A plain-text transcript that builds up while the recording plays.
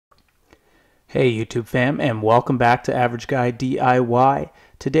Hey YouTube fam, and welcome back to Average Guy DIY.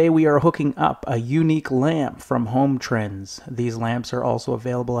 Today we are hooking up a unique lamp from Home Trends. These lamps are also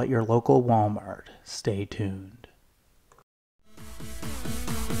available at your local Walmart. Stay tuned.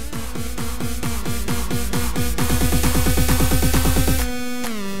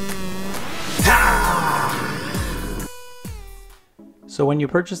 So when you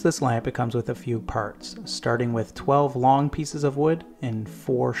purchase this lamp, it comes with a few parts, starting with 12 long pieces of wood and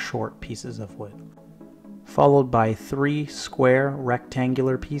 4 short pieces of wood, followed by 3 square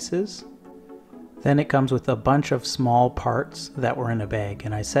rectangular pieces. Then it comes with a bunch of small parts that were in a bag,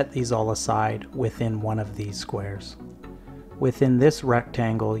 and I set these all aside within one of these squares. Within this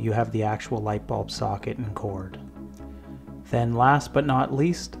rectangle, you have the actual light bulb socket and cord. Then last but not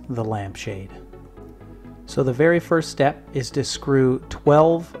least, the lampshade. So the very first step is to screw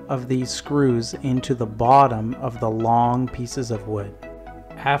 12 of these screws into the bottom of the long pieces of wood.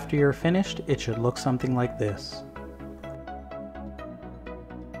 After you're finished, it should look something like this.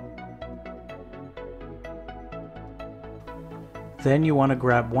 Then you want to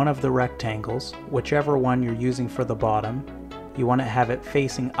grab one of the rectangles, whichever one you're using for the bottom. You want to have it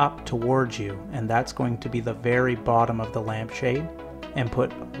facing up towards you, and that's going to be the very bottom of the lampshade, and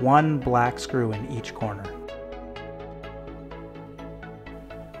put one black screw in each corner.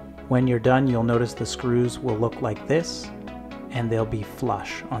 When you're done, you'll notice the screws will look like this, and they'll be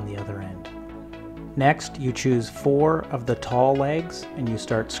flush on the other end. Next, you choose 4 of the tall legs and you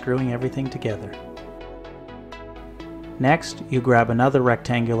start screwing everything together. Next, you grab another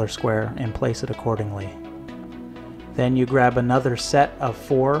rectangular square and place it accordingly. Then you grab another set of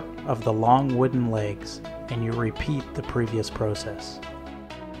 4 of the long wooden legs and you repeat the previous process.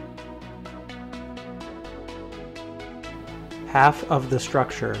 Half of the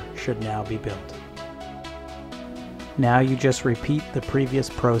structure should now be built. Now you just repeat the previous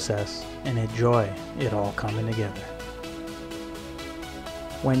process and enjoy it all coming together.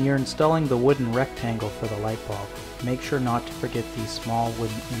 When you're installing the wooden rectangle for the light bulb, make sure not to forget these small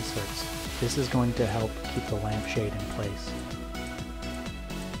wooden inserts. This is going to help keep the lampshade in place.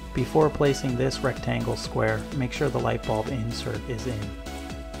 Before placing this rectangle square, make sure the light bulb insert is in.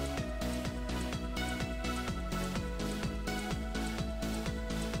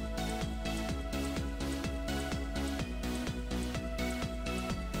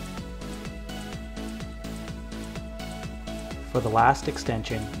 For the last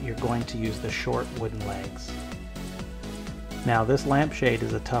extension, you're going to use the short wooden legs. Now this lampshade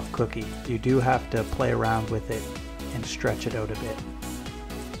is a tough cookie. You do have to play around with it and stretch it out a bit.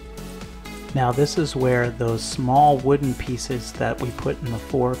 Now this is where those small wooden pieces that we put in the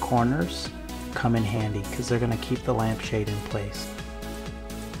 4 corners come in handy, because they're going to keep the lampshade in place.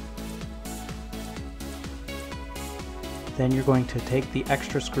 Then you're going to take the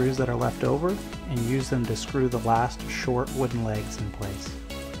extra screws that are left over and use them to screw the last short wooden legs in place.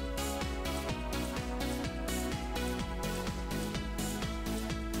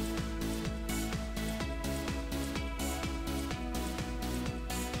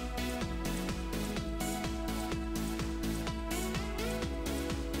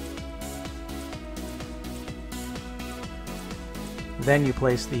 Then you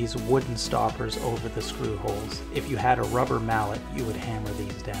place these wooden stoppers over the screw holes. If you had a rubber mallet, you would hammer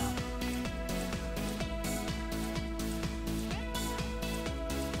these down.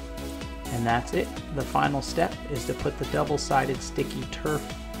 And that's it. The final step is to put the double-sided sticky turf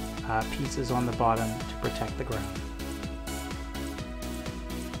pieces on the bottom to protect the ground.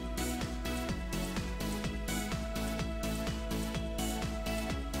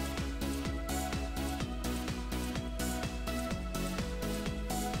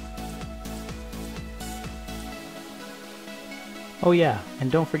 Oh yeah,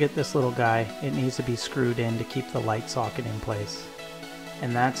 and don't forget this little guy. It needs to be screwed in to keep the light socket in place.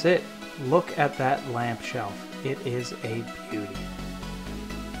 And that's it. Look at that lamp shelf. It is a beauty.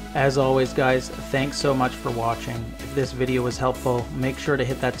 As always guys, thanks so much for watching. If this video was helpful, make sure to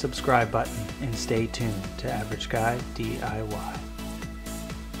hit that subscribe button and stay tuned to Average Guy DIY.